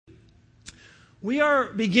We are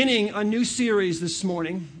beginning a new series this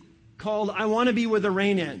morning called I Want to Be Where the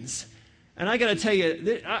Rain Ends. And I got to tell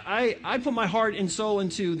you, I put my heart and soul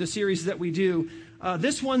into the series that we do.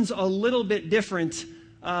 This one's a little bit different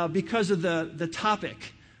because of the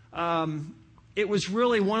topic. It was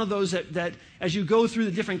really one of those that as you go through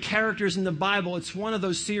the different characters in the Bible, it's one of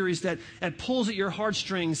those series that pulls at your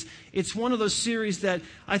heartstrings. It's one of those series that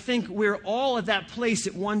I think we're all at that place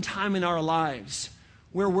at one time in our lives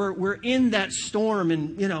where we're in that storm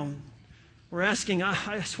and, we're asking,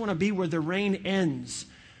 I just want to be where the rain ends.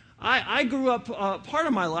 I grew up, part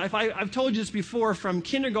of my life, I've told you this before, from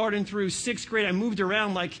kindergarten through 6th grade, I moved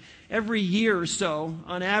around like every year or so,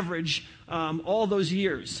 on average, all those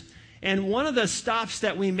years. And one of the stops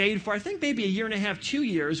that we made for, I think maybe a year and a half, 2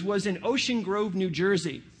 years, was in Ocean Grove, New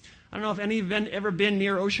Jersey. I don't know if any of you have ever been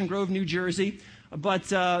near Ocean Grove, New Jersey,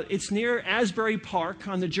 but it's near Asbury Park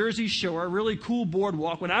on the Jersey Shore, a really cool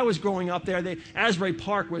boardwalk. When I was growing up there, Asbury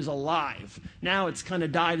Park was alive. Now it's kind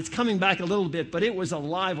of died. It's coming back a little bit, but it was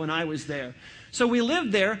alive when I was there. So we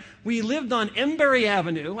lived there. We lived on Embury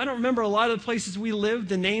Avenue. I don't remember a lot of the places we lived,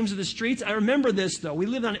 the names of the streets. I remember this, though. We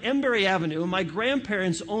lived on Embury Avenue, and my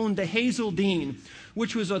grandparents owned the Hazel Dean,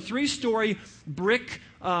 which was a 3-story brick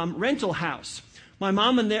rental house. My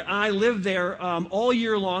mom and I lived there all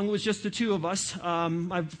year long. It was just the two of us.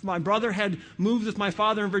 My brother had moved with my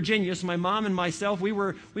father in Virginia, so my mom and myself, we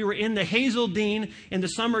were in the Hazel Dean in the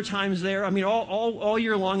summer times there. I mean, all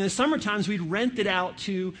year long. In the summer times, we'd rent it out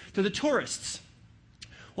to the tourists.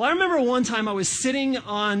 Well, I remember one time I was sitting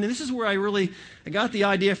on, and this is where I got the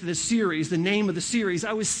idea for this series, the name of the series.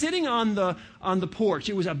 I was sitting on the porch.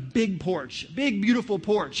 It was a big porch, big, beautiful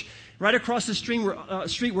porch. Right across the street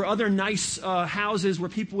were other nice houses where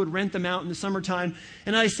people would rent them out in the summertime.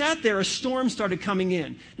 And I sat there, a storm started coming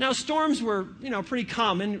in. Now, storms were, pretty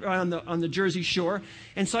common on the Jersey Shore,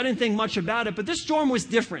 and so I didn't think much about it. But this storm was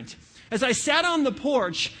different. As I sat on the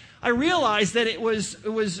porch, I realized that it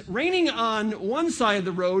was raining on one side of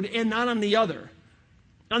the road and not on the other.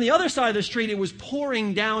 On the other side of the street, it was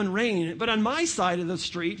pouring down rain. But on my side of the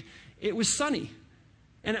street, it was sunny.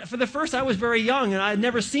 And for the first, I was very young, and I had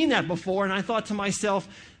never seen that before. And I thought to myself,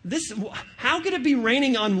 how could it be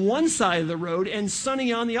raining on one side of the road and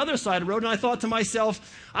sunny on the other side of the road? And I thought to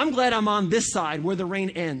myself, I'm glad I'm on this side where the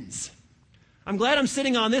rain ends. I'm glad I'm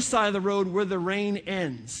sitting on this side of the road where the rain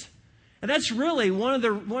ends. And that's really one of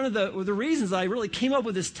the reasons I really came up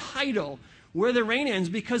with this title, Where the Rain Ends,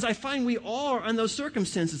 because I find we all are in those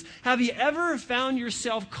circumstances. Have you ever found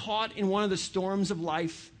yourself caught in one of the storms of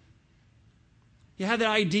life? You have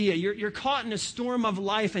that idea. You're caught in a storm of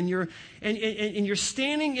life, and you're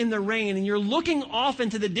standing in the rain, and you're looking off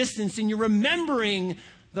into the distance, and you're remembering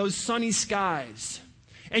those sunny skies.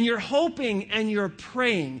 And you're hoping and you're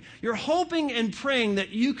praying. You're hoping and praying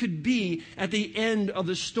that you could be at the end of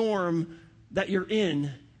the storm that you're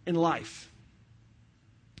in life.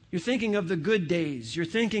 You're thinking of the good days.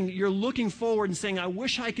 You're looking forward and saying, I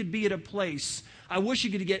wish I could be at a place. I wish I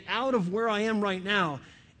could get out of where I am right now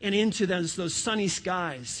and into those sunny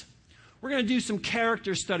skies. We're going to do some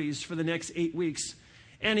character studies for the next 8 weeks.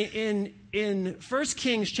 And in 1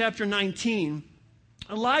 Kings chapter 19,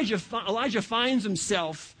 Elijah finds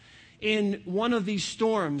himself in one of these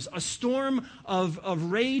storms, a storm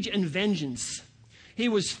of rage and vengeance. He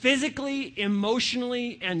was physically,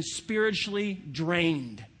 emotionally, and spiritually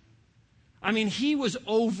drained. I mean, he was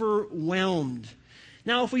overwhelmed.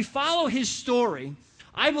 Now, if we follow his story,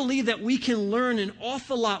 I believe that we can learn an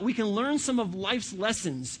awful lot. We can learn some of life's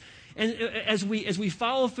lessons. And as we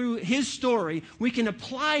follow through his story, we can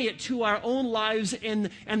apply it to our own lives and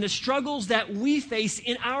the struggles that we face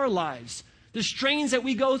in our lives. The strains that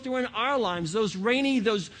we go through in our lives, those rainy,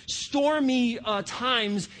 those stormy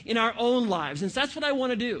times in our own lives. And so that's what I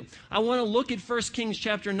want to do. I want to look at 1 Kings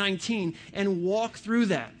chapter 19 and walk through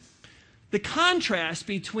that. The contrast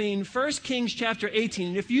between 1 Kings chapter 18,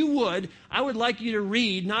 and if you would, I would like you to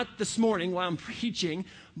read, not this morning while I'm preaching,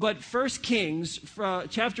 but 1 Kings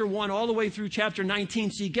chapter 1 all the way through chapter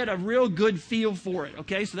 19 so you get a real good feel for it,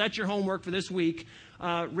 okay? So that's your homework for this week.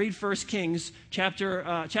 Read 1 Kings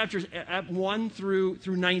chapters 1 through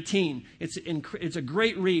 19. It's a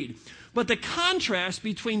great read. But the contrast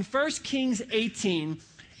between 1 Kings 18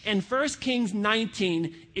 and 1 Kings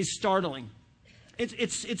 19 is startling.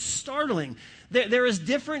 It's startling. They're as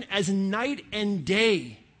different as night and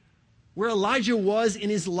day where Elijah was in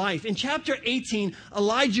his life. In chapter 18,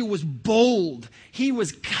 Elijah was bold. He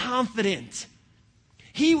was confident.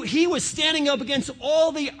 He was standing up against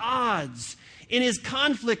all the odds in his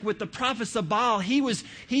conflict with the prophets of Baal. He was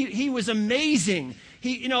amazing.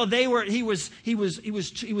 he was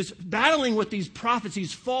battling with these prophets,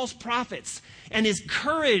 these false prophets, and his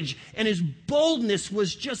courage and his boldness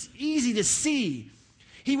was just easy to see.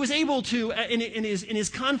 He was able to, in his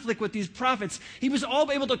conflict with these prophets, he was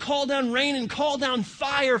all able to call down rain and call down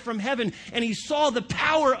fire from heaven, and he saw the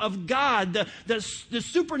power of God, the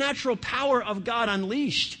supernatural power of God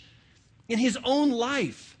unleashed in his own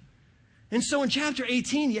life. And so in chapter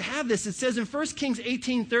 18, you have this. It says in 1 Kings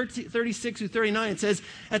 18, 36 through 39, it says,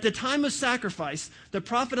 "At the time of sacrifice, the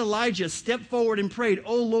prophet Elijah stepped forward and prayed,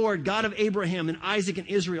 'O Lord, God of Abraham and Isaac and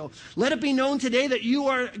Israel, let it be known today that you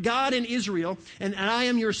are God in Israel, and I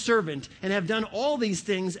am your servant, and have done all these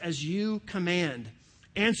things as you command.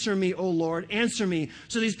 Answer me, O Lord, answer me,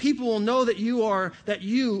 so these people will know that you,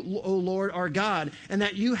 O Lord, are God, and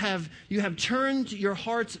that you have turned your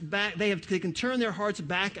hearts back. They can turn their hearts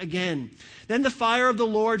back again.' Then the fire of the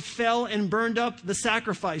Lord fell and burned up the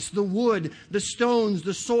sacrifice, the wood, the stones,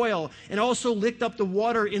 the soil, and also licked up the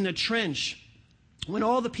water in the trench. When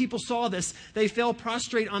all the people saw this, they fell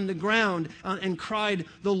prostrate on the ground and cried,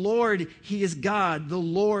 'The Lord, He is God. The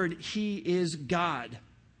Lord, He is God.'"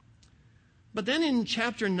 But then in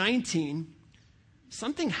chapter 19,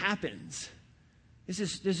 something happens.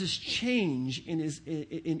 There's this change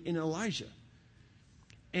in Elijah.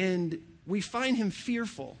 And we find him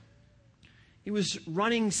fearful. He was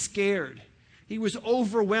running scared. He was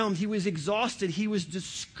overwhelmed. He was exhausted. He was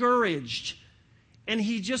discouraged. And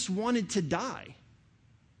he just wanted to die.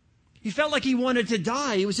 He felt like he wanted to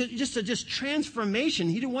die. It was just transformation.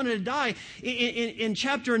 He didn't want to die. In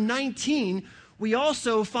chapter 19, we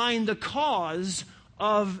also find the cause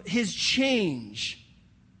of his change.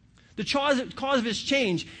 The cause of his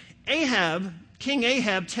change. King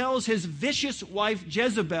Ahab tells his vicious wife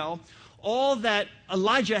Jezebel all that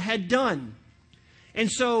Elijah had done.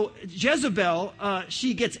 And so Jezebel,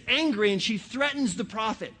 she gets angry and she threatens the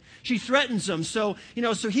prophet. She threatens him. So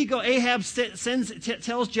Ahab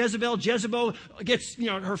tells Jezebel. Jezebel gets,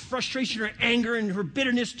 her frustration, her anger, and her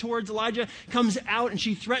bitterness towards Elijah comes out, and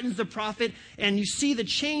she threatens the prophet. And you see the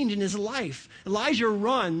change in his life. Elijah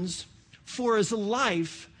runs for his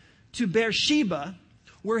life to Beersheba,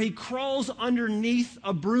 where he crawls underneath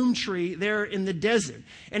a broom tree there in the desert.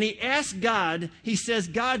 And he asks God, he says,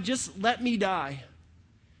 "God, just let me die.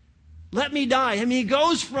 Let me die." I mean, he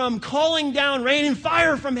goes from calling down rain and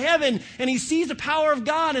fire from heaven, and he sees the power of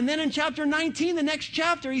God. And then in chapter 19, the next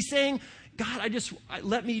chapter, he's saying, "God,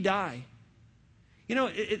 let me die."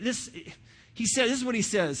 This is what he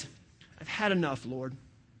says: "I've had enough, Lord.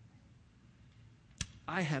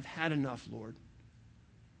 I have had enough, Lord."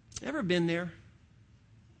 Ever been there?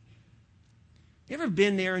 You ever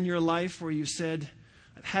been there in your life where you said,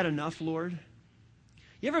 "I've had enough, Lord"?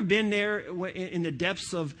 You ever been there in the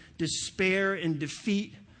depths of despair and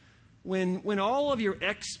defeat when all of your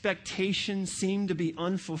expectations seemed to be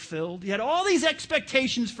unfulfilled? You had all these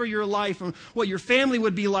expectations for your life and what your family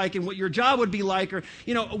would be like and what your job would be like, or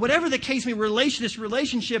whatever the case may be, this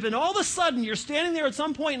relationship, and all of a sudden you're standing there at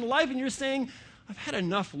some point in life and you're saying, "I've had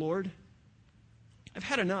enough, Lord. I've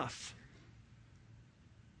had enough."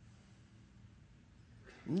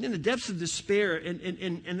 And in the depths of despair,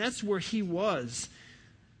 and that's where he was.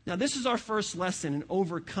 Now, this is our first lesson in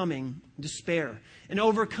overcoming despair and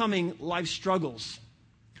overcoming life struggles.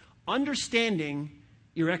 Understanding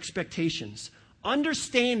your expectations.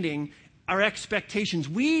 Understanding our expectations.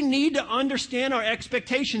 We need to understand our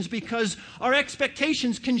expectations because our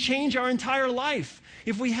expectations can change our entire life.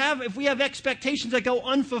 If we have expectations that go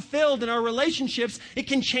unfulfilled in our relationships, it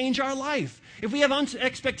can change our life. If we have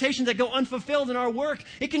expectations that go unfulfilled in our work,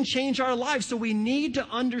 it can change our lives. So we need to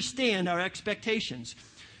understand our expectations.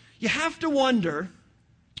 You have to wonder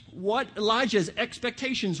what Elijah's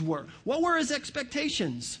expectations were. What were his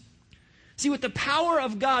expectations? See, with the power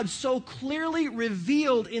of God so clearly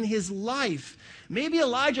revealed in his life, maybe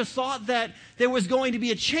Elijah thought that there was going to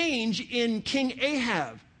be a change in King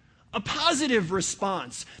Ahab. A positive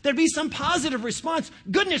response. There'd be some positive response.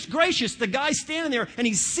 Goodness gracious, the guy's standing there and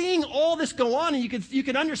he's seeing all this go on, and you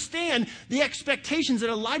could understand the expectations that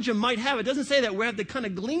Elijah might have. It doesn't say that we have to kind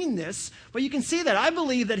of glean this, but you can see that. I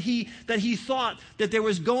believe that he thought that there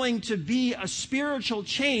was going to be a spiritual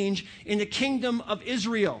change in the kingdom of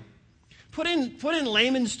Israel. Put in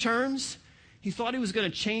layman's terms, he thought he was going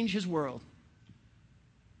to change his world.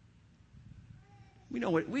 We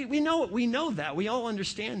know that. We all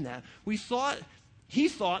understand that. He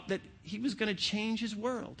thought that he was going to change his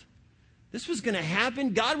world. This was going to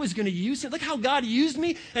happen. God was going to use it. Look how God used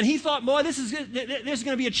me. And he thought, boy, there's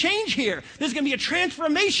going to be a change here. There's going to be a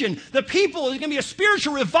transformation. There's going to be a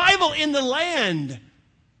spiritual revival in the land.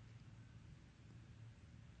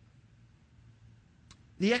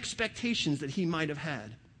 the expectations that he might have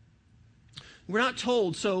had. We're not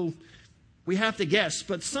told, so we have to guess,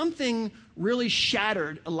 but something really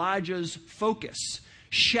shattered Elijah's focus,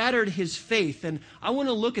 shattered his faith. And I want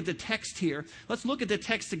to look at the text here. Let's look at the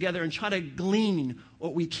text together and try to glean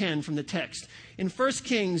what we can from the text. In 1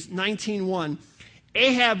 Kings 19:1,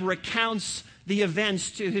 Ahab recounts the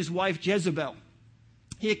events to his wife Jezebel.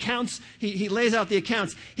 He lays out the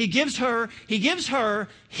accounts. He gives her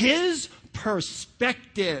his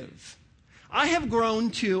perspective. I have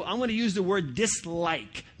grown to, I'm going to use the word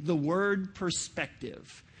dislike the word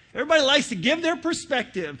perspective. Everybody likes to give their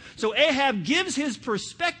perspective. So Ahab gives his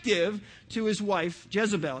perspective to his wife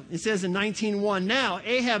Jezebel. It says in 19:1, now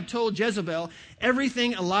Ahab told Jezebel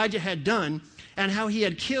everything Elijah had done and how he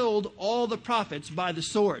had killed all the prophets by the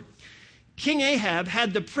sword. King Ahab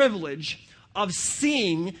had the privilege of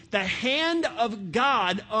seeing the hand of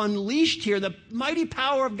God unleashed here, the mighty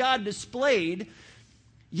power of God displayed.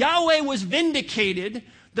 Yahweh was vindicated.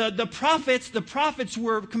 The prophets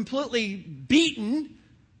were completely beaten,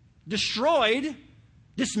 destroyed,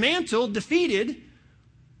 dismantled, defeated.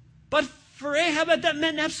 But for Ahab, that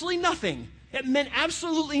meant absolutely nothing. It meant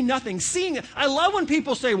absolutely nothing. I love when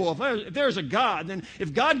people say, well, if there's a God, then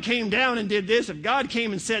if God came down and did this, if God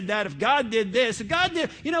came and said that, if God did this, if God did,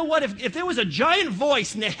 you know what, if there was a giant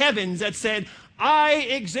voice in the heavens that said, I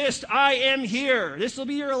exist, I am here. This will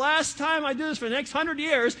be your last time I do this for the next 100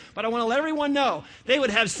 years, but I want to let everyone know. They would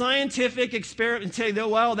have scientific experiment and say,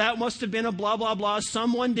 well, that must have been a blah, blah, blah.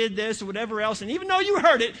 Someone did this or whatever else. And even though you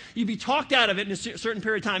heard it, you'd be talked out of it in a certain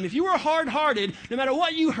period of time. If you were hard-hearted, no matter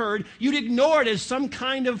what you heard, you'd ignore it as some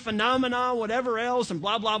kind of phenomenon, whatever else, and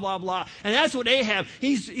blah, blah, blah, blah. And that's what Ahab,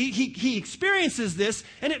 he experiences this,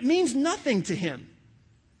 and it means nothing to him.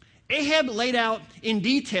 Ahab laid out in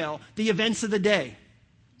detail the events of the day,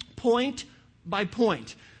 point by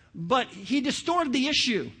point. But he distorted the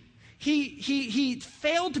issue. He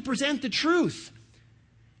failed to present the truth.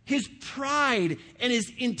 His pride and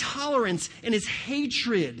his intolerance and his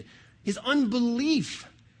hatred, his unbelief,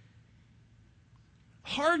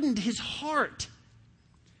 hardened his heart.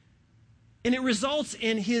 And it results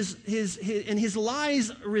in his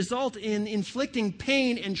lies result in inflicting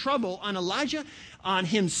pain and trouble on Elijah, on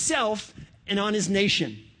himself, and on his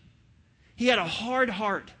nation. He had a hard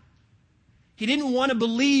heart. He didn't want to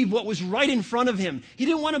believe what was right in front of him. He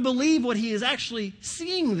didn't want to believe what he is actually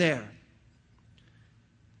seeing there.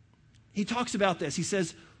 He talks about this. He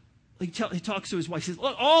says, he talks to his wife. He says,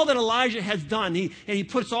 look, all that Elijah has done. He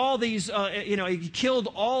puts all these, he killed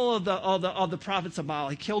all of the prophets of Baal.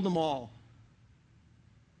 He killed them all.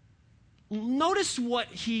 Notice what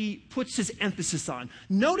he puts his emphasis on.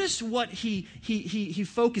 Notice what he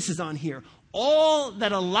focuses on here. All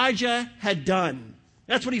that Elijah had done.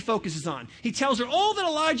 That's what he focuses on. He tells her all that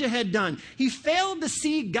Elijah had done. He failed to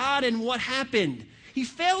see God in what happened. He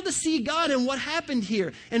failed to see God in what happened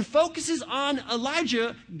here and focuses on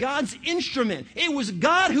Elijah, God's instrument. It was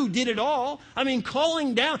God who did it all.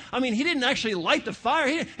 Calling down. He didn't actually light the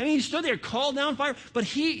fire. He stood there, called down fire. But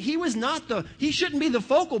he was not he shouldn't be the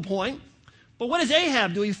focal point. But what does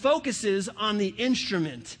Ahab do? He focuses on the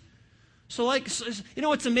instrument. So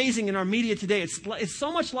what's amazing in our media today? It's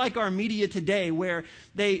so much like our media today where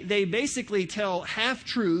they basically tell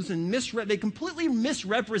half-truths and they completely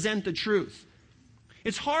misrepresent the truth.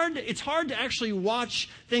 It's hard to actually watch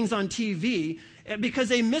things on TV because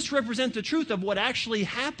they misrepresent the truth of what actually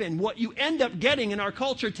happened. What you end up getting in our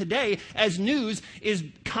culture today as news is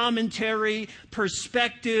commentary,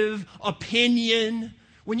 perspective, opinion.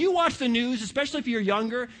 When you watch the news, especially if you're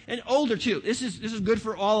younger and older too, this is good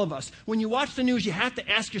for all of us. When you watch the news, you have to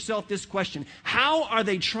ask yourself this question: how are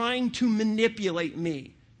they trying to manipulate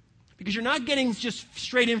me? Because you're not getting just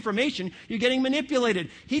straight information, you're getting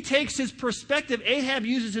manipulated. He takes his perspective. Ahab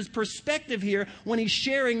uses his perspective here when he's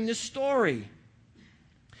sharing this story.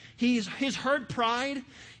 His hurt pride,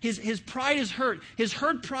 his pride is hurt. His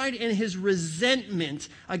hurt pride and his resentment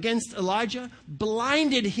against Elijah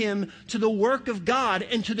blinded him to the work of God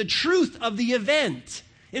and to the truth of the event.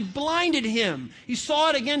 It blinded him. He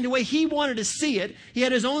saw it again the way he wanted to see it. He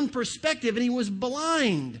had his own perspective and he was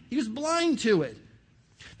blind. He was blind to it.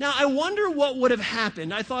 Now, I wonder what would have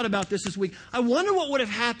happened. I thought about this week. I wonder what would have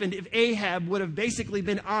happened if Ahab would have basically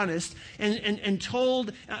been honest and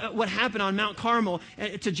told what happened on Mount Carmel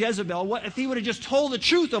to Jezebel. If he would have just told the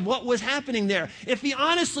truth of what was happening there. If he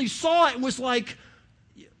honestly saw it was like,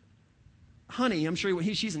 honey, I'm sure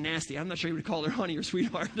she's nasty. I'm not sure he would call her honey or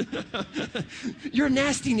sweetheart. Your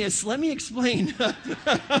nastiness, let me explain.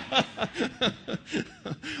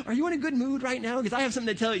 Are you in a good mood right now? Because I have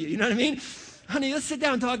something to tell you. You know what I mean? Honey, let's sit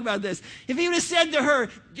down and talk about this. If he would have said to her,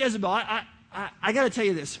 Jezebel, I got to tell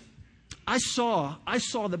you this. I saw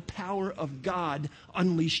the power of God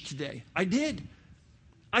unleashed today. I did.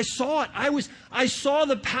 I saw it. I saw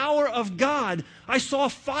the power of God. I saw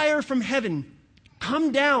fire from heaven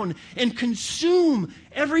come down and consume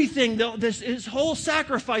everything. His whole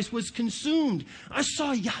sacrifice was consumed. I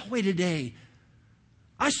saw Yahweh today.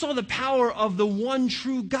 I saw the power of the one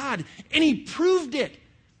true God, and He proved it.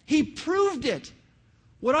 He proved it.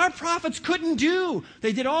 What our prophets couldn't do.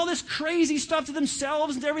 They did all this crazy stuff to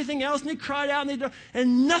themselves and everything else, and they cried out,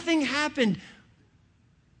 and nothing happened.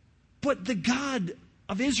 But the God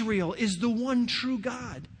of Israel is the one true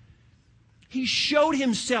God. He showed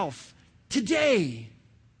Himself today.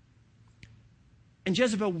 And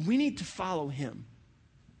Jezebel, we need to follow Him.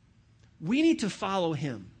 We need to follow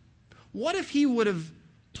Him. What if He would have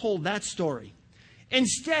told that story?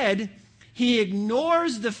 Instead, He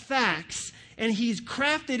ignores the facts, and He's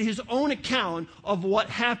crafted His own account of what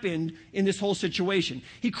happened in this whole situation.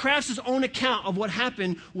 He crafts His own account of what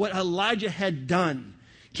happened, what Elijah had done.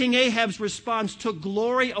 King Ahab's response took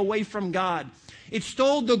glory away from God. It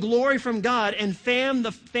stole the glory from God and fanned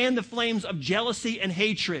the flames of jealousy and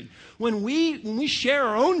hatred. When we share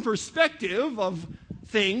our own perspective of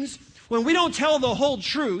things, when we don't tell the whole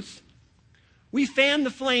truth, we fan the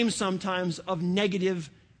flames sometimes of negative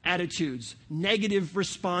attitudes, negative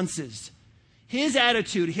responses. His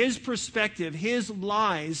attitude, his perspective, his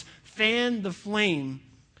lies fan the flame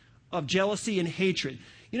of jealousy and hatred.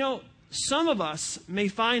 You know, some of us may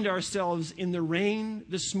find ourselves in the rain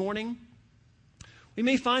this morning. We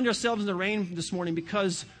may find ourselves in the rain this morning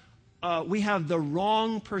because we have the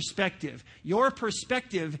wrong perspective. Your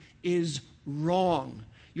perspective is wrong.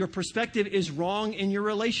 Your perspective is wrong in your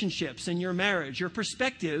relationships, in your marriage. Your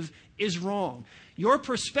perspective is wrong. Your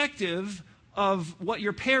perspective of what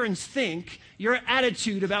your parents think, your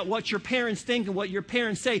attitude about what your parents think and what your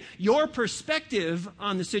parents say, your perspective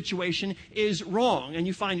on the situation is wrong, and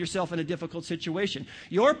you find yourself in a difficult situation.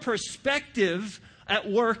 Your perspective at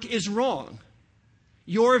work is wrong.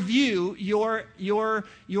 Your view,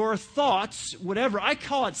 your thoughts, whatever, I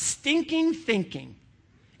call it stinking thinking.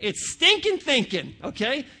 It's stinking thinking,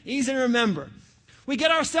 okay? Easy to remember. We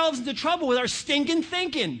get ourselves into trouble with our stinking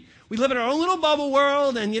thinking. We live in our own little bubble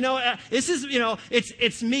world, and, this is,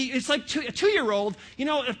 it's me. It's like a 2-year-old. A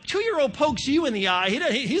 2-year-old pokes you in the eye.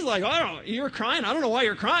 He's like, you're crying. I don't know why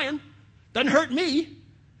you're crying. Doesn't hurt me.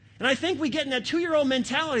 And I think we get in that 2-year-old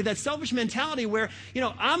mentality, that selfish mentality where,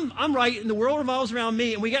 I'm right and the world revolves around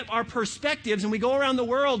me, and we get our perspectives and we go around the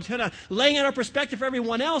world kind of laying out our perspective for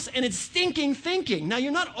everyone else, and it's stinking thinking. Now,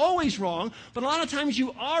 you're not always wrong, but a lot of times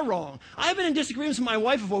you are wrong. I've been in disagreements with my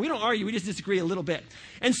wife before. We don't argue, we just disagree a little bit.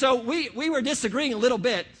 And so we were disagreeing a little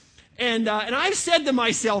bit. And I've said to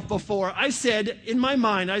myself before, I said in my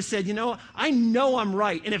mind, I know I'm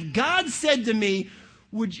right. And if God said to me,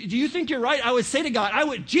 do you think you're right? I would say to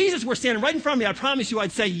God, Jesus were standing right in front of me. I promise you,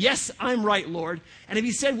 I'd say, yes, I'm right, Lord. And if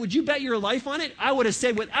He said, would you bet your life on it? I would have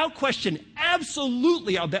said, without question,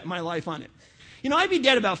 absolutely, I'll bet my life on it. I'd be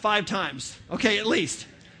dead about 5 times, okay, at least.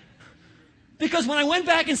 Because when I went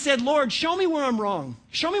back and said, Lord, show me where I'm wrong.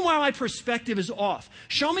 Show me why my perspective is off.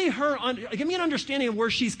 Show me give me an understanding of where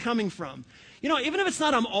she's coming from. Even if it's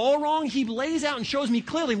not I'm all wrong, He lays out and shows me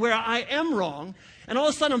clearly where I am wrong. And all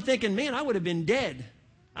of a sudden I'm thinking, man, I would have been dead.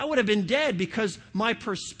 I would have been dead because my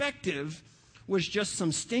perspective was just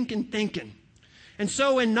some stinking thinking. And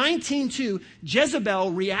so in 19:2,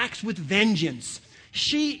 Jezebel reacts with vengeance.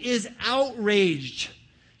 She is outraged.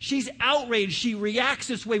 She's outraged. She reacts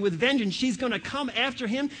this way with vengeance. She's going to come after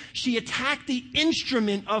him. She attacked the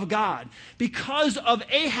instrument of God because of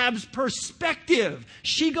Ahab's perspective.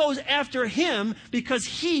 She goes after him because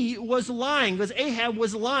he was lying, because Ahab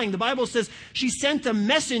was lying. The Bible says she sent a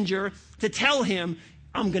messenger to tell him,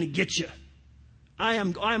 I'm going to get you. I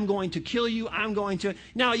am going to kill you.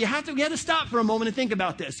 Now, you have to stop for a moment and think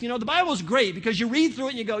about this. The Bible is great because you read through it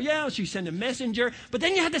and you go, yeah, she sent a messenger. But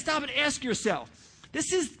then you have to stop and ask yourself,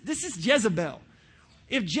 this is Jezebel.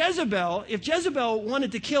 If Jezebel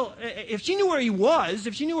wanted to kill, if she knew where he was,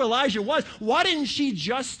 if she knew where Elijah was, why didn't she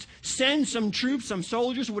just send some troops, some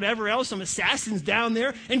soldiers, whatever else, some assassins down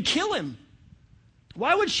there and kill him?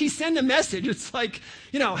 Why would she send a message? It's like,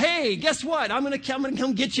 hey, guess what? I'm going to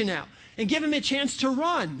come get you now. And give him a chance to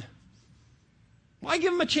run. Why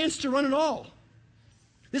give him a chance to run at all?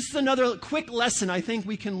 This is another quick lesson I think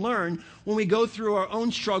we can learn when we go through our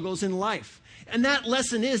own struggles in life. And that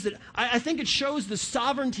lesson is that I think it shows the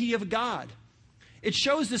sovereignty of God. It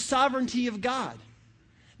shows the sovereignty of God.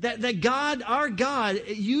 That God, our God,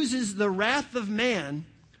 uses the wrath of man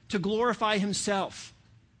to glorify Himself.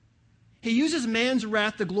 He uses man's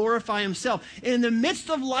wrath to glorify himself. And in the midst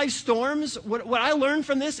of life storms, what I learned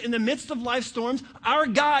from this, in the midst of life storms, our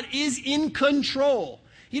God is in control.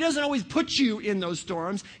 He doesn't always put you in those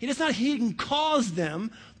storms. He can cause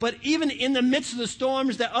them, but even in the midst of the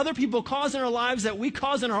storms that other people cause in our lives, that we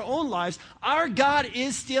cause in our own lives, our God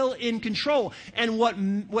is still in control. And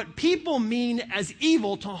what people mean as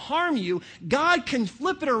evil to harm you, God can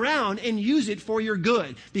flip it around and use it for your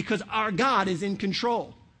good, because our God is in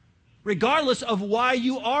control. Regardless of why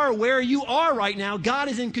you are where you are right now, God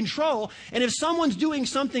is in control. And if someone's doing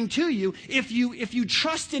something to you, if you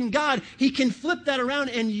trust in God, He can flip that around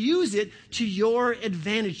and use it to your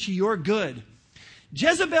advantage, to your good.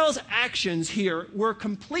 Jezebel's actions here were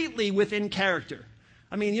completely within character.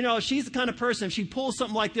 I mean, she's the kind of person, if she pulls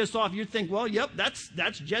something like this off, you'd think, well, yep, that's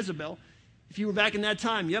Jezebel. If you were back in that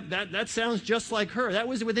time, yep, that sounds just like her. That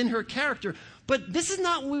was within her character. But this is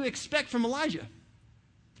not what we expect from Elijah.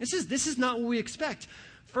 This is not what we expect.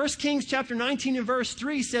 1 Kings chapter 19 and verse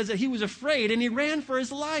 3 says that he was afraid and he ran for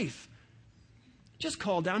his life. Just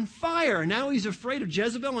called down fire. Now he's afraid of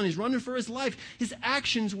Jezebel and he's running for his life. His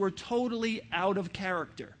actions were totally out of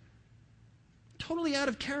character. Totally out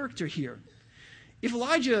of character here. If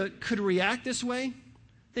Elijah could react this way,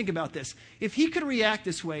 think about this. If he could react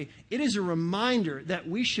this way, it is a reminder that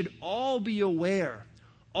we should all be aware,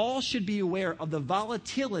 of the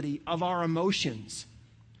volatility of our emotions.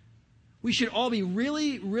 We should all be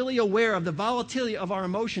really, really aware of the volatility of our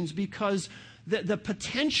emotions, because the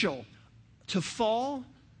potential to fall,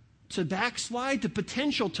 to backslide, the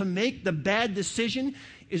potential to make the bad decision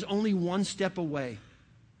is only one step away.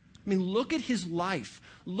 I mean, look at his life.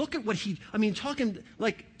 Look at what talking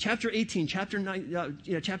like chapter 18, chapter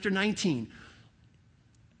 19.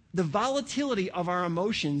 The volatility of our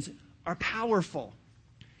emotions are powerful.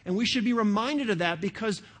 And we should be reminded of that,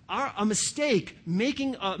 because a mistake,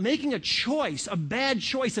 making a choice, a bad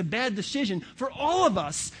decision, for all of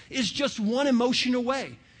us is just one emotion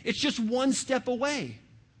away. It's just one step away.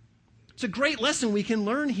 It's a great lesson we can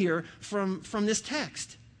learn here from this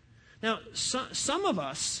text. Now, some of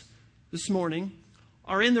us this morning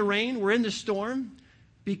are in the rain, we're in the storm,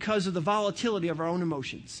 because of the volatility of our own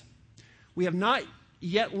emotions. We have not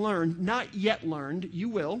yet learned, you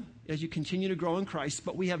will, as you continue to grow in Christ,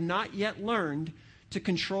 but we have not yet learned to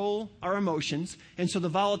control our emotions, and so the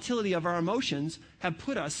volatility of our emotions have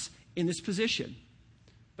put us in this position.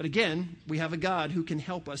 But again, we have a God who can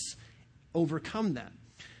help us overcome that.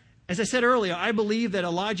 As I said earlier, I believe that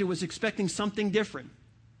Elijah was expecting something different.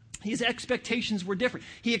 His expectations were different.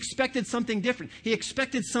 He expected something different. He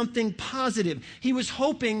expected something positive. He was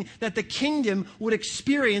hoping that the kingdom would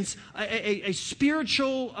experience a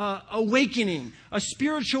spiritual awakening, a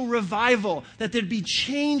spiritual revival, that there'd be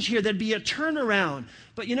change here, there'd be a turnaround.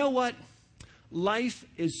 But you know what? Life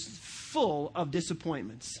is full of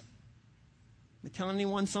disappointments. Am I telling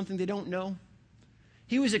anyone something they don't know?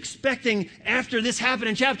 He was expecting, after this happened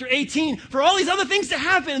in chapter 18, for all these other things to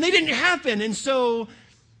happen, and they didn't happen. And so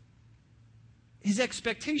his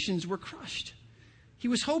expectations were crushed. He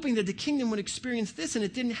was hoping that the kingdom would experience this, and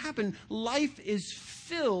it didn't happen. Life is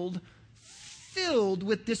filled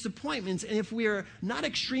with disappointments, and if we are not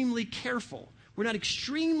extremely careful,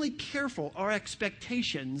 our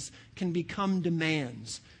expectations can become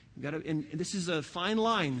demands. And this is a fine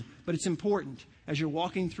line, but it's important as you're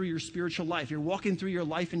walking through your spiritual life. You're walking through your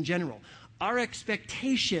life in general. Our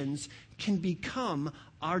expectations can become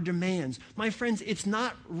our demands. My friends, it's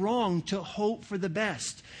not wrong to hope for the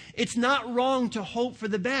best. It's not wrong to hope for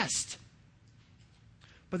the best.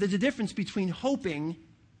 But there's a difference between hoping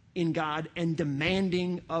in God and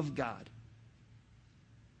demanding of God.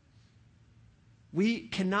 We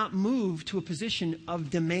cannot move to a position of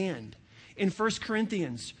demand. In 1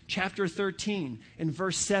 Corinthians chapter 13 and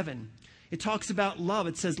verse 7, it talks about love.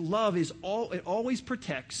 It says love is it always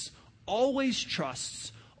protects, always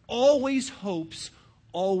trusts, always hopes,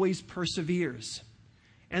 always perseveres.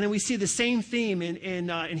 And then we see the same theme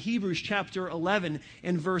in Hebrews chapter 11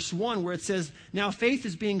 and verse 1, where it says, now faith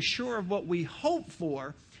is being sure of what we hope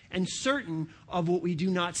for and certain of what we do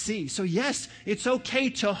not see. So yes, it's okay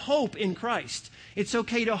to hope in Christ. It's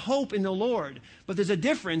okay to hope in the Lord. But there's a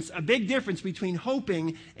big difference between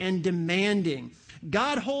hoping and demanding.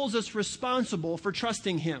 God holds us responsible for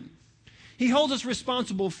trusting Him. He holds us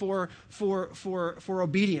responsible for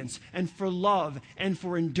obedience and for love and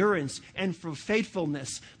for endurance and for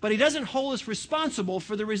faithfulness. But He doesn't hold us responsible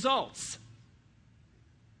for the results.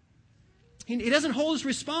 He doesn't hold us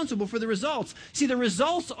responsible for the results. See, the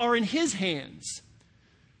results are in His hands.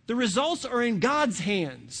 The results are in God's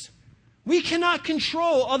hands. We cannot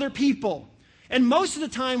control other people. And most of the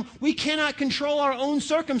time, we cannot control our own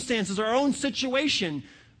circumstances, our own situation,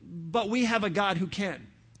 but we have a God who can.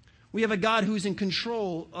 We have a God who's in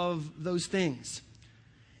control of those things.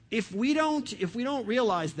 If we don't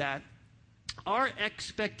realize that, our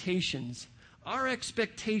expectations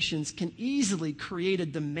can easily create a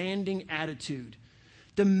demanding attitude,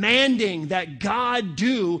 demanding that God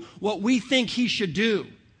do what we think he should do.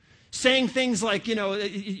 Saying things like,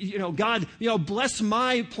 God, bless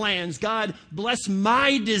my plans. God, bless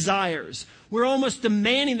my desires. We're almost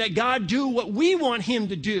demanding that God do what we want him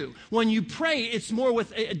to do. When you pray, it's more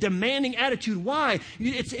with a demanding attitude. Why?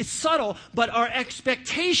 It's subtle, but our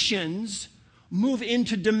expectations move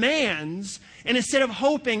into demands. And instead of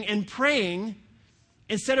hoping and praying,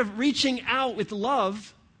 instead of reaching out with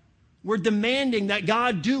love, we're demanding that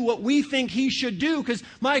God do what we think he should do. Because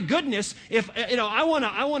my goodness, if I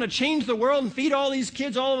want to change the world and feed all these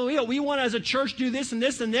kids all over the world, we want as a church do this and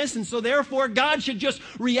this and this, and so therefore God should just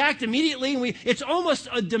react immediately. And it's almost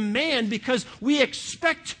a demand because we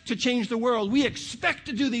expect to change the world. We expect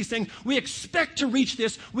to do these things. We expect to reach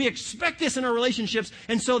this. We expect this in our relationships.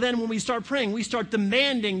 And so then when we start praying, we start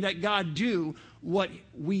demanding that God do what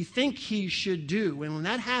we think he should do. And when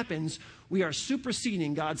that happens, we are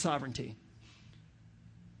superseding God's sovereignty.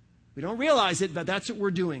 We don't realize it, but that's what we're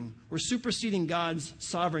doing. We're superseding God's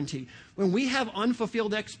sovereignty. When we have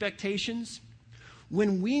unfulfilled expectations,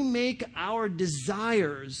 when we make our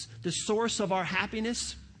desires the source of our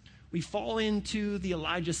happiness, we fall into the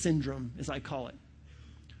Elijah syndrome, as I call it.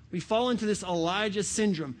 We fall into this Elijah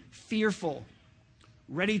syndrome, fearful,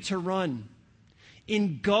 ready to run,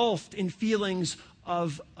 engulfed in feelings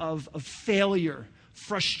of failure,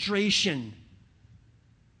 frustration.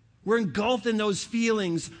 We're engulfed in those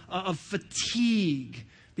feelings of fatigue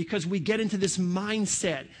because we get into this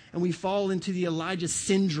mindset and we fall into the Elijah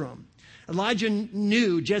syndrome. Elijah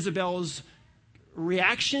knew Jezebel's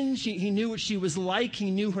reaction. He knew what she was like. He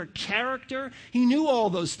knew her character. He knew all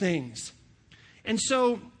those things. And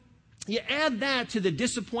so you add that to the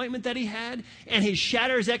disappointment that he had and his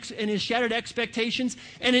shattered expectations,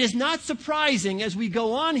 and it is not surprising as we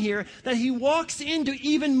go on here that he walks into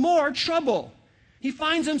even more trouble. He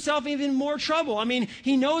finds himself in even more trouble. I mean,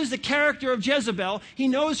 he knows the character of Jezebel. He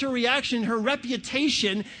knows her reaction, her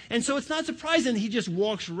reputation. And so it's not surprising that he just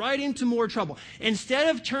walks right into more trouble.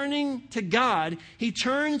 Instead of turning to God, he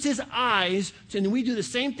turns his eyes, and we do the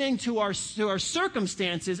same thing to our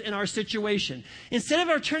circumstances and our situation. Instead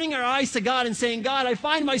of turning our eyes to God and saying, God, I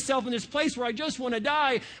find myself in this place where I just want to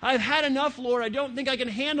die. I've had enough, Lord. I don't think I can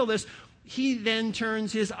handle this. He then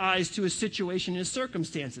turns his eyes to his situation and his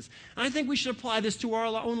circumstances. And I think we should apply this to our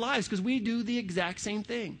own lives because we do the exact same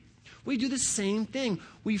thing. We do the same thing.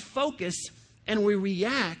 We focus and we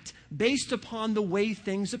react based upon the way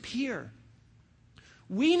things appear.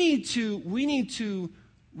 We need to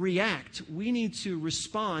react. We need to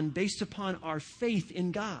respond based upon our faith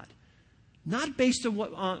in God, not based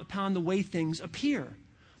upon the way things appear,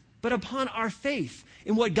 but upon our faith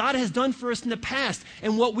in what God has done for us in the past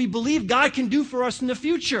and what we believe God can do for us in the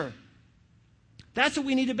future. That's what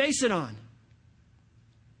we need to base it on.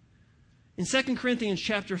 In 2 Corinthians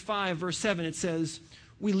chapter 5, verse 7, it says,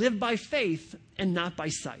 we live by faith and not by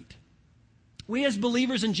sight. We as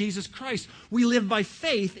believers in Jesus Christ, we live by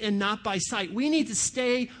faith and not by sight. We need to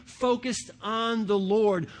stay focused on the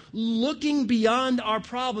Lord, looking beyond our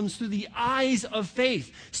problems through the eyes of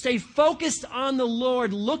faith. Stay focused on the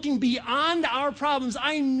Lord, looking beyond our problems.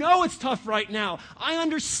 I know it's tough right now. I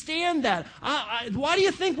understand that. Why do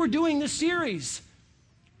you think we're doing this series?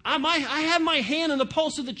 I have my hand on the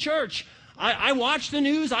pulse of the church. I watch the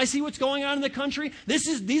news. I see what's going on in the country.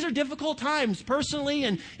 These are difficult times, personally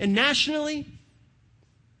and nationally.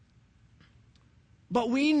 But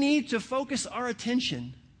we need to focus our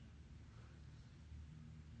attention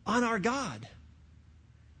on our God.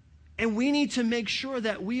 And we need to make sure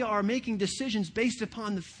that we are making decisions based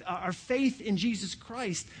upon our faith in Jesus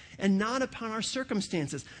Christ and not upon our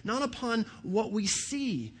circumstances, not upon what we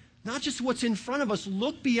see. Not just what's in front of us.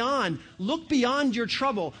 Look beyond your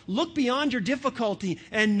trouble. Look beyond your difficulty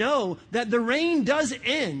and know that the rain does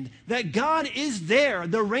end, that God is there.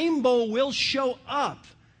 The rainbow will show up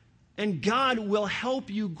and God will help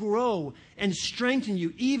you grow and strengthen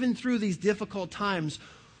you even through these difficult times.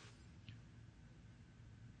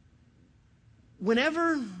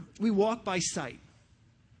 Whenever we walk by sight,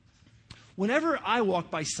 whenever I walk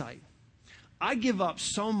by sight, I give up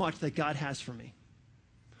so much that God has for me.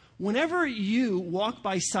 Whenever you walk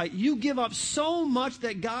by sight, you give up so much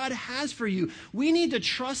that God has for you. We need to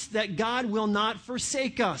trust that God will not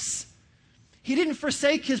forsake us. He didn't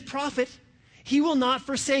forsake his prophet. He will not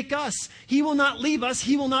forsake us. He will not leave us.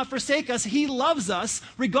 He will not forsake us. He loves us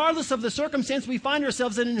regardless of the circumstance we find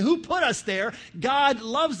ourselves in and who put us there. God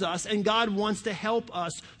loves us, and God wants to help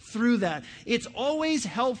us through that. It's always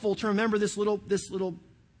helpful to remember this little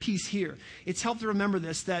piece here. It's helpful to remember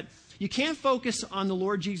this, that you can't focus on the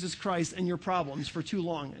Lord Jesus Christ and your problems for too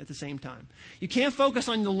long at the same time. You can't focus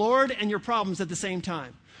on the Lord and your problems at the same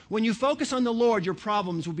time. When you focus on the Lord, your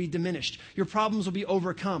problems will be diminished. Your problems will be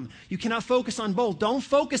overcome. You cannot focus on both. Don't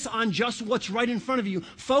focus on just what's right in front of you.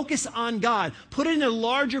 Focus on God. Put it in a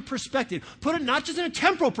larger perspective. Put it not just in a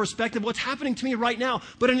temporal perspective, what's happening to me right now,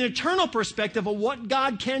 but in an eternal perspective of what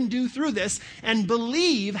God can do through this, and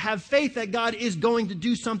believe, have faith that God is going to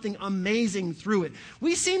do something amazing through it.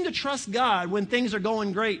 We seem to trust God when things are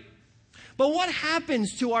going great. But what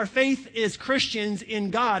happens to our faith as Christians in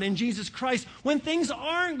God, in Jesus Christ, when things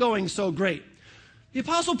aren't going so great? The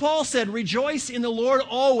Apostle Paul said, rejoice in the Lord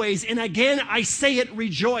always. And again, I say it,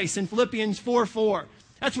 rejoice, in Philippians 4:4.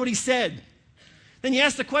 That's what he said. Then you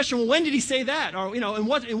ask the question, well, when did he say that? Or, in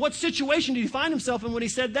what situation did he find himself in when he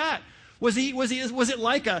said that? Was it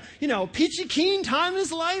like a, peachy keen time in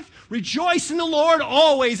his life? Rejoice in the Lord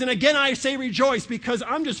always. And again, I say rejoice because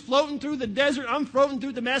I'm just floating through the desert. I'm floating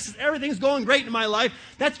through Damascus. Everything's going great in my life.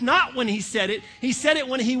 That's not when he said it. He said it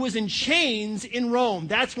when he was in chains in Rome.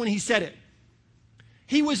 That's when he said it.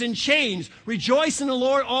 He was in chains. Rejoice in the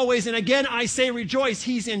Lord always. And again, I say rejoice.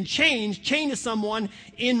 He's in chains, chained to someone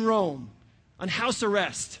in Rome on house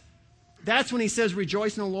arrest. That's when he says,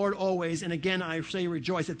 rejoice in the Lord always. And again, I say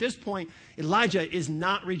rejoice. At this point, Elijah is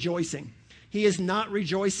not rejoicing. He is not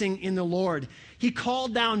rejoicing in the Lord. He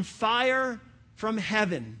called down fire from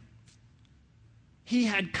heaven. He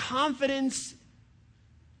had confidence,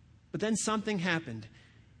 but then something happened.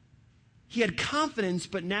 He had confidence,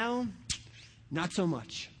 but now, not so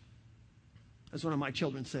much. As one of my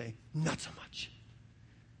children say, not so much.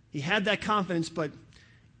 He had that confidence, but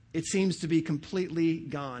it seems to be completely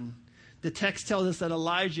gone. The text tells us that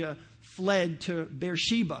Elijah fled to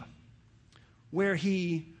Beersheba, where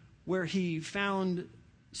he found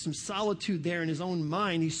some solitude there in his own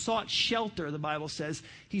mind. He sought shelter, the Bible says.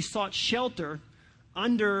 He sought shelter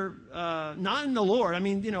under, not in the Lord.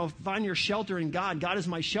 Find your shelter in God. God is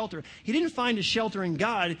my shelter. He didn't find his shelter in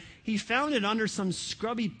God. He found it under some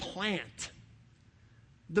scrubby plant.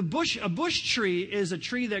 A bush tree is a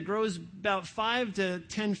tree that grows about 5 to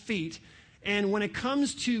 10 feet. And when it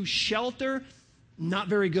comes to shelter, not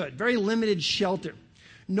very good. Very limited shelter.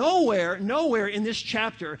 Nowhere in this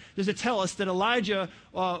chapter does it tell us that Elijah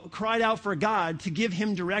cried out for God to give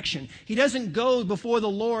him direction. He doesn't go before the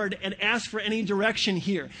Lord and ask for any direction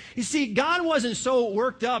here. You see, God wasn't so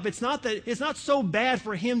worked up. It's not so bad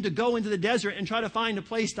for him to go into the desert and try to find a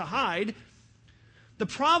place to hide. The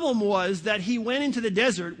problem was that he went into the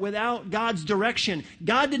desert without God's direction.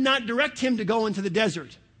 God did not direct him to go into the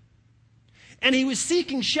desert. And he was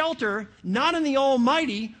seeking shelter, not in the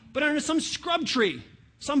Almighty, but under some scrub tree,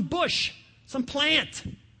 some bush, some plant.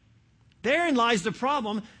 Therein lies the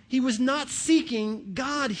problem. He was not seeking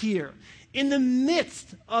God here. In the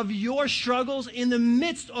midst of your struggles, in the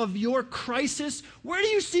midst of your crisis, where do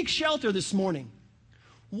you seek shelter this morning?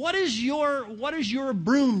 What is your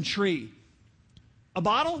broom tree? A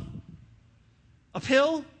bottle? A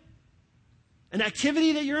pill? An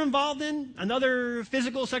activity that you're involved in? Another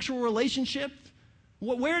physical, sexual relationship?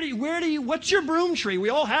 What's your broom tree? We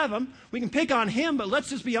all have them. We can pick on him, but let's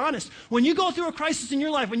just be honest. When you go through a crisis in your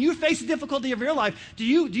life, when you face a difficulty of your life, what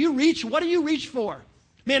do you reach for?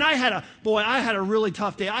 Man, I had a really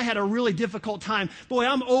tough day. I had a really difficult time. Boy,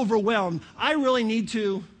 I'm overwhelmed. I really need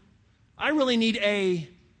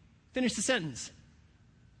finish the sentence.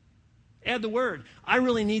 Add the word. I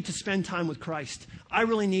really need to spend time with Christ. I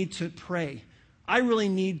really need to pray. I really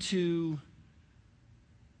need to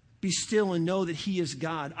be still and know that he is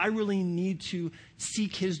God. I really need to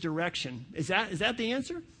seek his direction. Is that the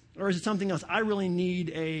answer? Or is it something else? I really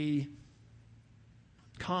need a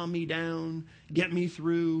calm me down, get me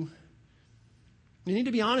through. We need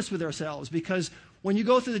to be honest with ourselves, because when you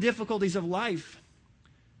go through the difficulties of life,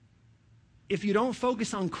 if you don't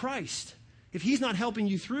focus on Christ, if he's not helping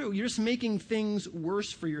you through, you're just making things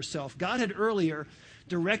worse for yourself. God had earlier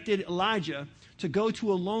directed Elijah to go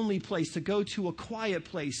to a lonely place, to go to a quiet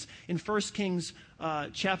place in 1 Kings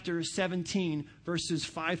chapter 17, verses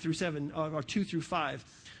 5 through 7, or 2 through 5.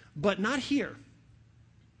 But not here.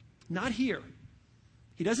 Not here.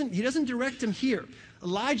 He doesn't direct him here.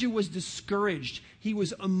 Elijah was discouraged. He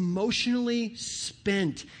was emotionally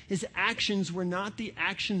spent. His actions were not the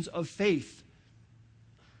actions of faith,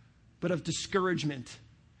 but of discouragement.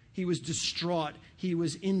 He was distraught. He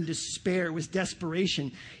was in despair. It was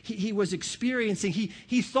desperation. He was experiencing,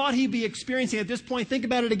 he thought he'd be experiencing, at this point, think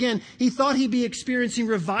about it again, he thought he'd be experiencing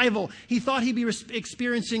revival. He thought he'd be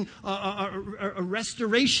experiencing a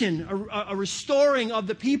restoration, a restoring of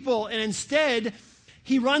the people. And instead,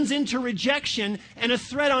 he runs into rejection and a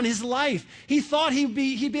threat on his life. He thought he'd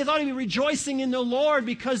be rejoicing in the Lord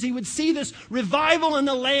because he would see this revival in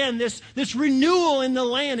the land, this renewal in the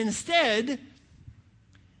land. Instead,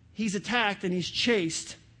 he's attacked and he's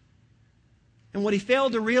chased. And what he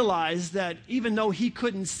failed to realize, that even though he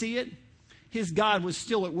couldn't see it, his God was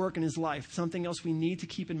still at work in his life. Something else we need to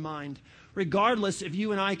keep in mind. Regardless if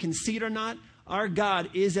you and I can see it or not, our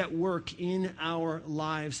God is at work in our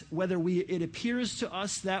lives. Whether it appears to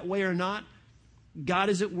us that way or not, God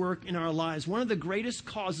is at work in our lives. One of the greatest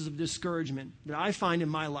causes of discouragement that I find in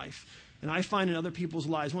my life, and I find in other people's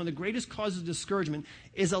lives, one of the greatest causes of discouragement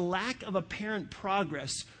is a lack of apparent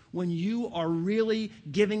progress when you are really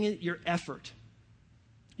giving it your effort.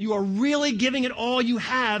 You are really giving it all you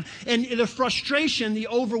have. And the frustration, the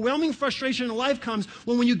overwhelming frustration in life comes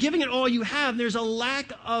when you're giving it all you have, there's a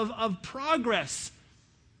lack of progress.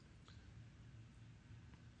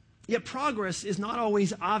 Yet progress is not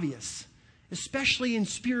always obvious, especially in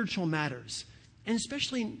spiritual matters. And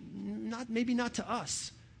especially maybe not to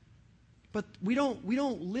us. But we don't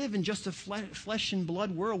live in just a flesh and blood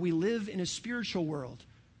world. We live in a spiritual world.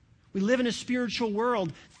 We live in a spiritual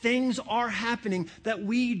world. Things are happening that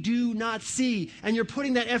we do not see. And you're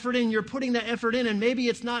putting that effort in, and maybe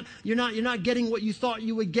you're not getting what you thought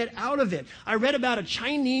you would get out of it. I read about a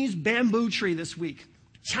Chinese bamboo tree this week.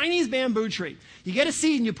 Chinese bamboo tree. You get a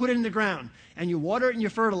seed and you put it in the ground, and you water it and you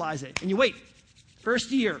fertilize it, and you wait. First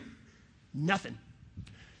year, nothing.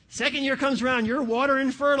 Second year comes around, you're watering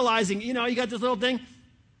and fertilizing. You got this little thing,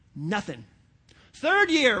 nothing.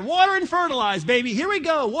 Third year, water and fertilize, baby. Here we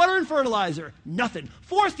go, water and fertilizer. Nothing.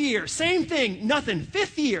 Fourth year, same thing, nothing.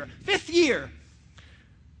 Fifth year.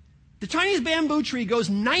 The Chinese bamboo tree goes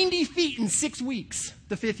 90 feet in 6 weeks,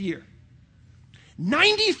 the fifth year.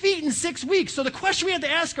 90 feet in 6 weeks. So the question we have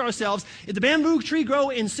to ask ourselves, did the bamboo tree grow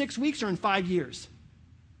in 6 weeks or in 5 years?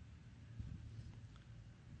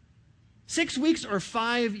 6 weeks or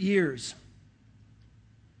 5 years?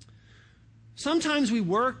 Sometimes we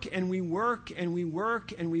work and we work and we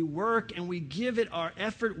work and we work and we give it our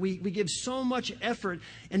effort. We give so much effort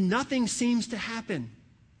and nothing seems to happen.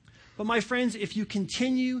 But my friends, if you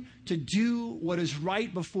continue to do what is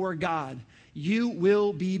right before God, you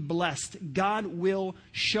will be blessed. God will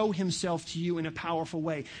show himself to you in a powerful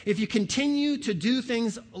way. If you continue to do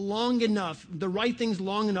things long enough, the right things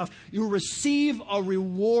long enough, you will receive a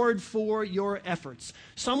reward for your efforts.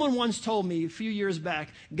 Someone once told me a few years back,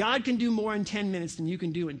 God can do more in 10 minutes than you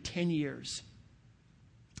can do in 10 years.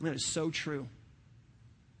 That is so true.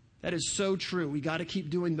 That is so true. We got to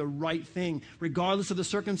keep doing the right thing. Regardless of the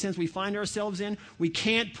circumstance we find ourselves in, we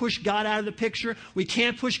can't push God out of the picture. We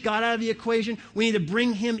can't push God out of the equation. We need to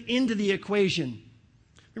bring him into the equation.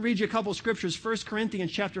 Let me read you a couple of scriptures. 1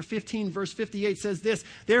 Corinthians chapter 15, verse 58 says this,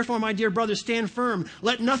 "Therefore, my dear brothers, stand firm.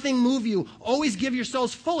 Let nothing move you. Always give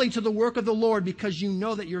yourselves fully to the work of the Lord, because you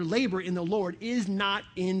know that your labor in the Lord is not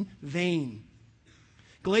in vain."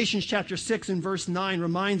 Galatians chapter 6 and verse 9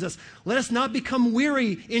 reminds us, "Let us not become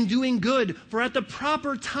weary in doing good, for at the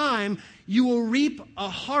proper time you will reap a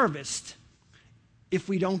harvest if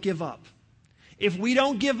we don't give up." If we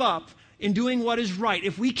don't give up in doing what is right,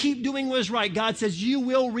 if we keep doing what is right, God says you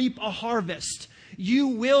will reap a harvest. You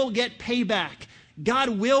will get payback. God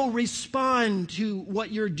will respond to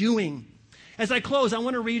what you're doing. As I close, I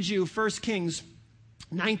want to read you 1 Kings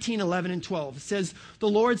 19, 11, and 12. It says, "The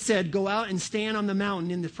Lord said, 'Go out and stand on the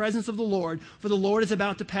mountain in the presence of the Lord, for the Lord is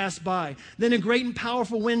about to pass by.' Then a great and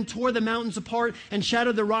powerful wind tore the mountains apart and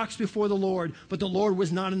shattered the rocks before the Lord, but the Lord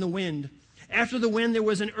was not in the wind. After the wind there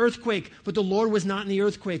was an earthquake, but the Lord was not in the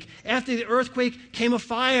earthquake. After the earthquake came a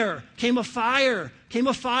fire,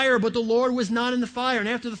 but the Lord was not in the fire. And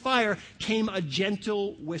after the fire came a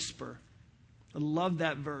gentle whisper." I love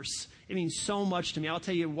that verse. It means so much to me. I'll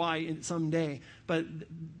tell you why someday.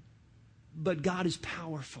 But God is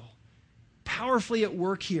powerful. Powerfully at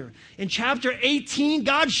work here. In chapter 18,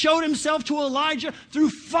 God showed himself to Elijah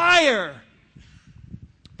through fire.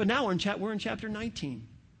 But now we're in chapter 19.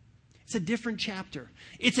 It's a different chapter.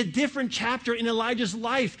 It's a different chapter in Elijah's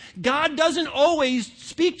life. God doesn't always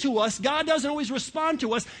speak to us. God doesn't always respond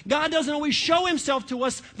to us. God doesn't always show himself to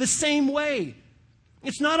us the same way.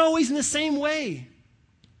 It's not always in the same way.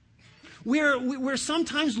 We're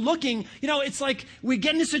sometimes looking, it's like we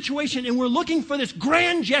get in a situation and we're looking for this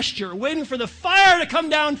grand gesture, waiting for the fire to come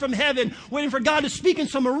down from heaven, waiting for God to speak in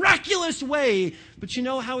some miraculous way. But you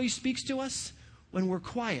know how he speaks to us? When we're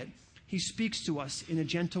quiet. He speaks to us in a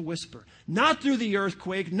gentle whisper. Not through the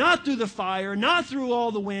earthquake, not through the fire, not through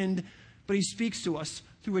all the wind, but he speaks to us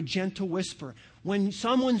through a gentle whisper. When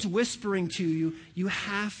someone's whispering to you, you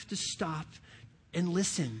have to stop and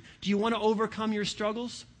listen. Do you want to overcome your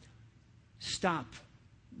struggles? Stop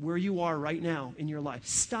where you are right now in your life.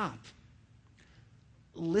 Stop.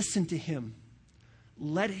 Listen to him.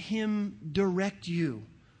 Let him direct you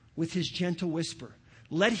with his gentle whisper.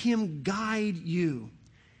 Let him guide you.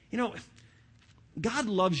 God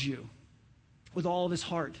loves you with all of his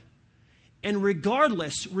heart. And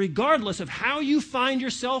regardless of how you find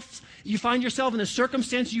yourself in the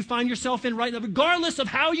circumstance you find yourself in right now, regardless of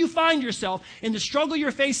how you find yourself in the struggle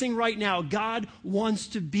you're facing right now, God wants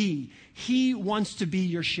to be. He wants to be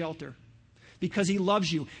your shelter because he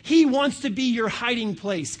loves you. He wants to be your hiding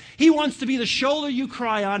place. He wants to be the shoulder you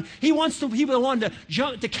cry on. He wants to be the one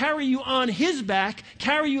to carry you on his back,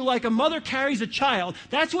 carry you like a mother carries a child.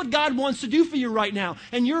 That's what God wants to do for you right now.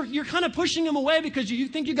 And you're kind of pushing him away because you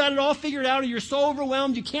think you got it all figured out or you're so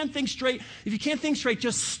overwhelmed you can't think straight. If you can't think straight,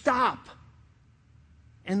 just stop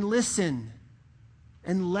and listen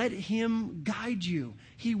and let him guide you.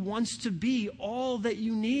 He wants to be all that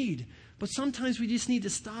you need. But sometimes we just need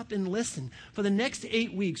to stop and listen. For the next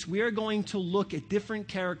 8 weeks, we are going to look at different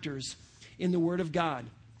characters in the Word of God.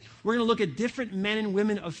 We're going to look at different men and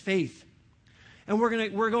women of faith. And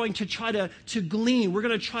we're going to try to glean. We're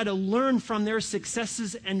going to try to learn from their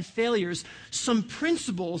successes and failures some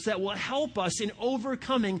principles that will help us in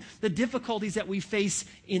overcoming the difficulties that we face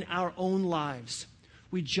in our own lives.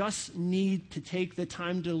 We just need to take the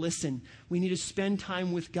time to listen. We need to spend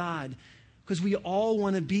time with God because we all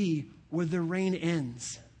want to be where the rain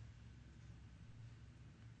ends.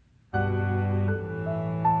 I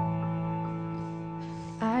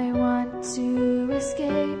want to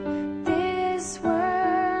escape this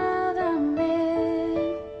world I'm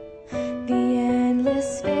in, the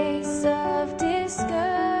endless face of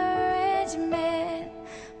discouragement,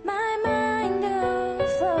 my mind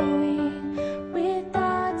overflowing with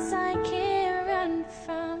thoughts I can't run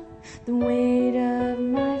from. The weight of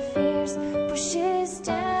my fears pushes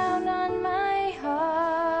down on my heart.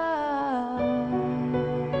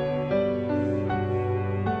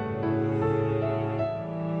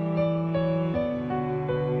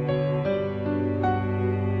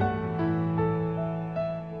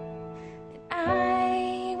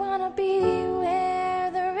 I wanna be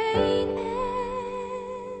where the rain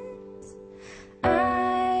ends.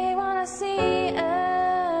 I wanna see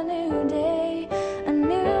a new day,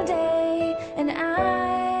 and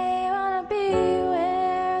I wanna be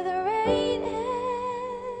where the rain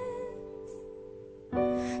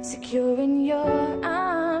ends. Secure in your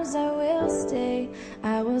arms, I will stay,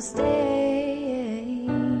 I will stay.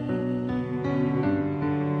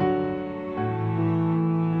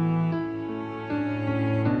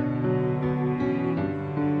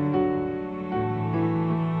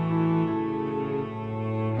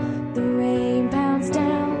 The rain pounds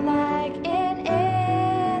down like an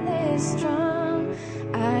endless drum.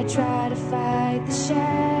 I try to fight the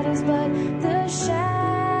shadows, but the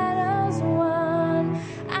shadows won.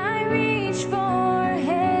 I reach for a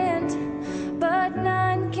hand, but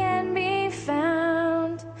none can be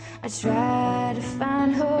found. I try to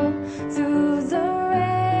find hope through the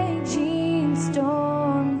raging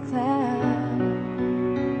storm cloud.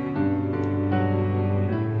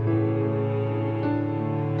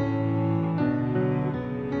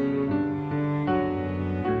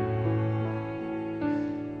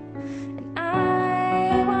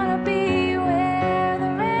 I wanna be where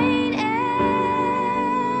the rain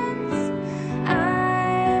ends.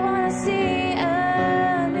 I wanna see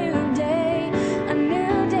a new day, and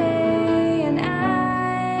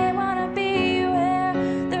I wanna be where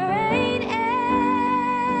the rain ends.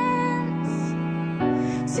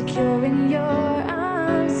 Secure in your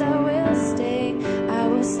arms, I will stay, I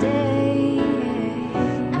will stay.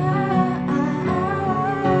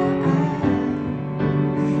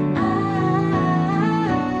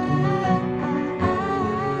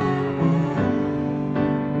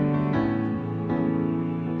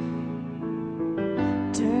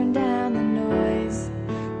 Turn down the noise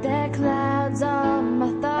that clouds all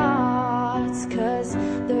my thoughts, 'cause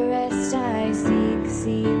the rest I seek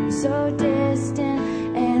seems so distant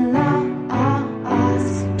and lost.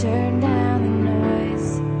 Turn down the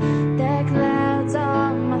noise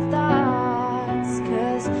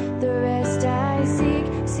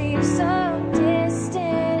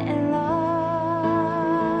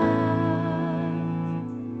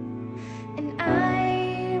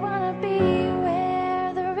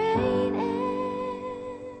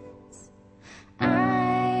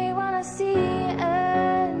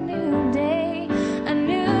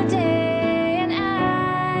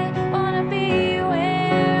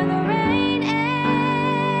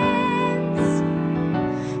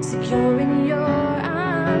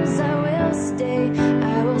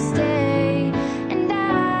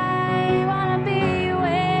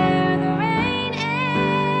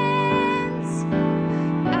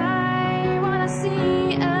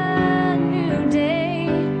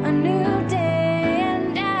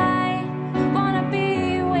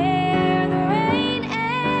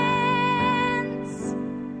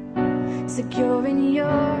secure in your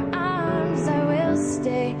arms. I will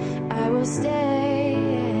stay, I will stay.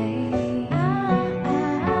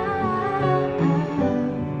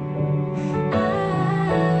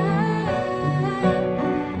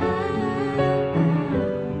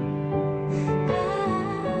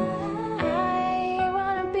 I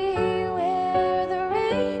wanna be where the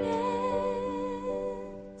rain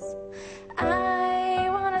is. I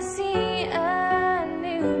wanna see a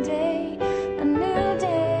new day, and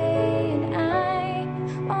I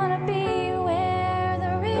wanna be where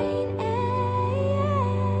the rain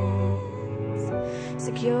is.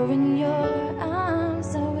 Secure in your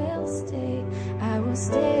arms, I will stay, I will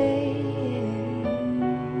stay.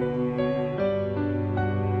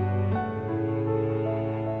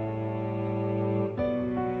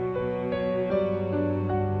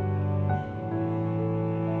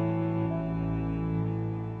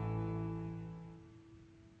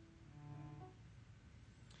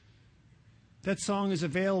 That song is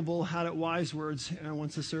available out at Wise Words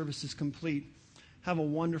once the service is complete. Have a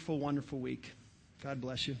wonderful, wonderful week. God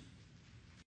bless you.